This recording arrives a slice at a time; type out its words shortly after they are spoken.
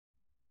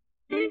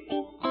Oh,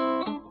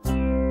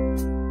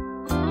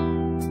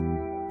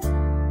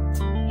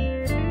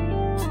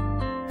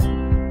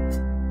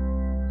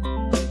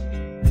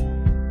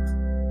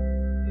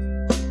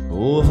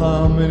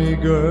 how many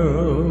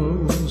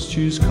girls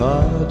choose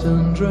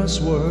cotton dress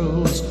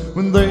worlds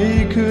when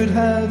they could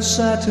have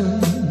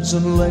satins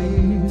and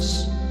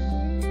lace,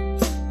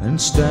 and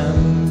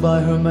stand by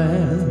her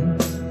man,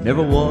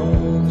 never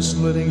once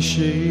letting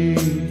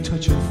shade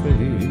touch her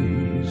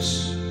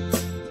face.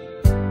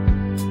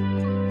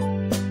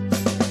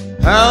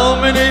 How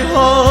many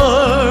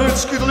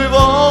hearts could live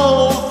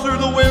all through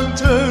the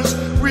winters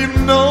we've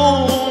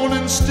known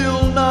and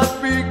still not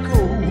be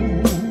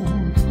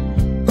cold?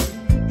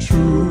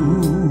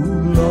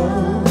 True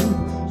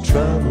love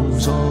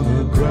travels on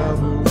a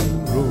gravel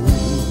road.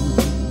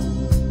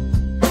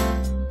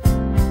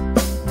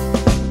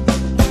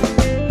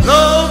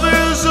 Love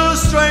is a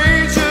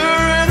stranger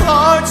and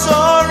hearts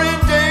are in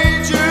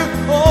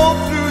danger, all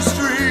through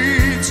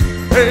streets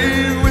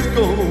paved with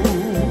gold.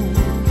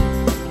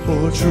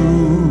 For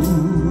true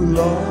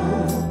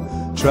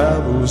love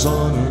travels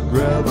on a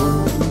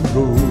gravel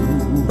road.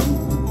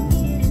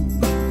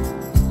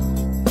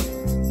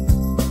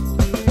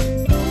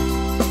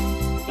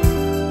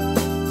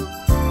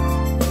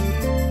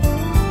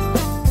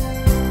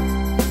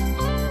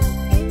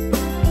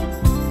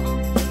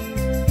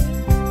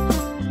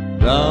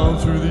 Down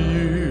through the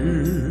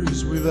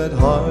years we've had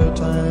hard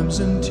times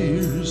and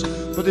tears,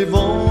 but they've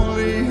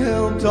only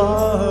helped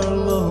our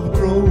love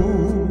grow.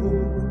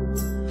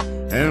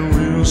 And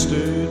we'll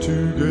stay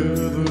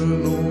together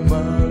no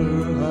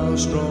matter how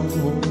strong the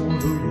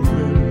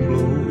wind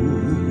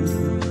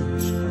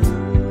blows.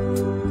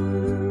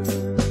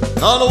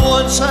 Not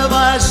once have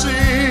I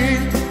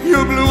seen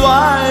your blue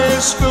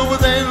eyes fill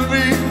with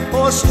envy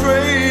or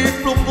stray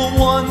from the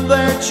one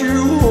that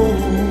you hold.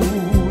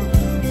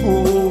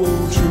 Oh,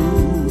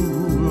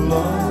 true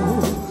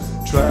love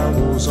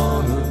travels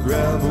on a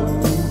gravel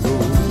road.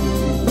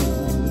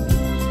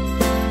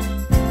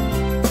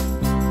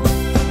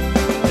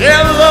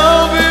 Yeah,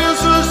 love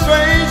is a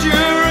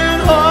stranger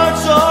and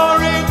hearts are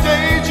in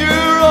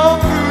danger, all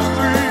through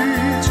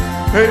streets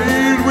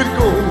paved with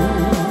gold.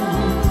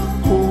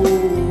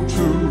 Oh,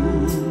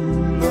 true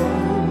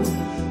love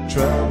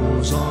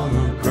travels on a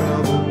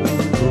gravel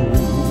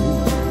road.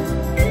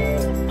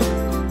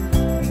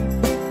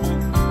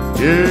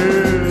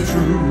 Yeah,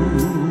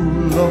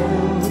 true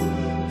love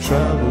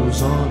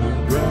travels on a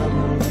gravel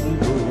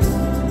road.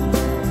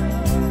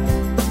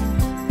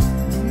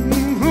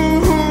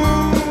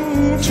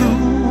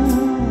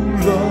 True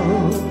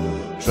love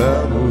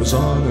travels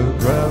on a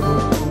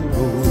gravel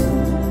road.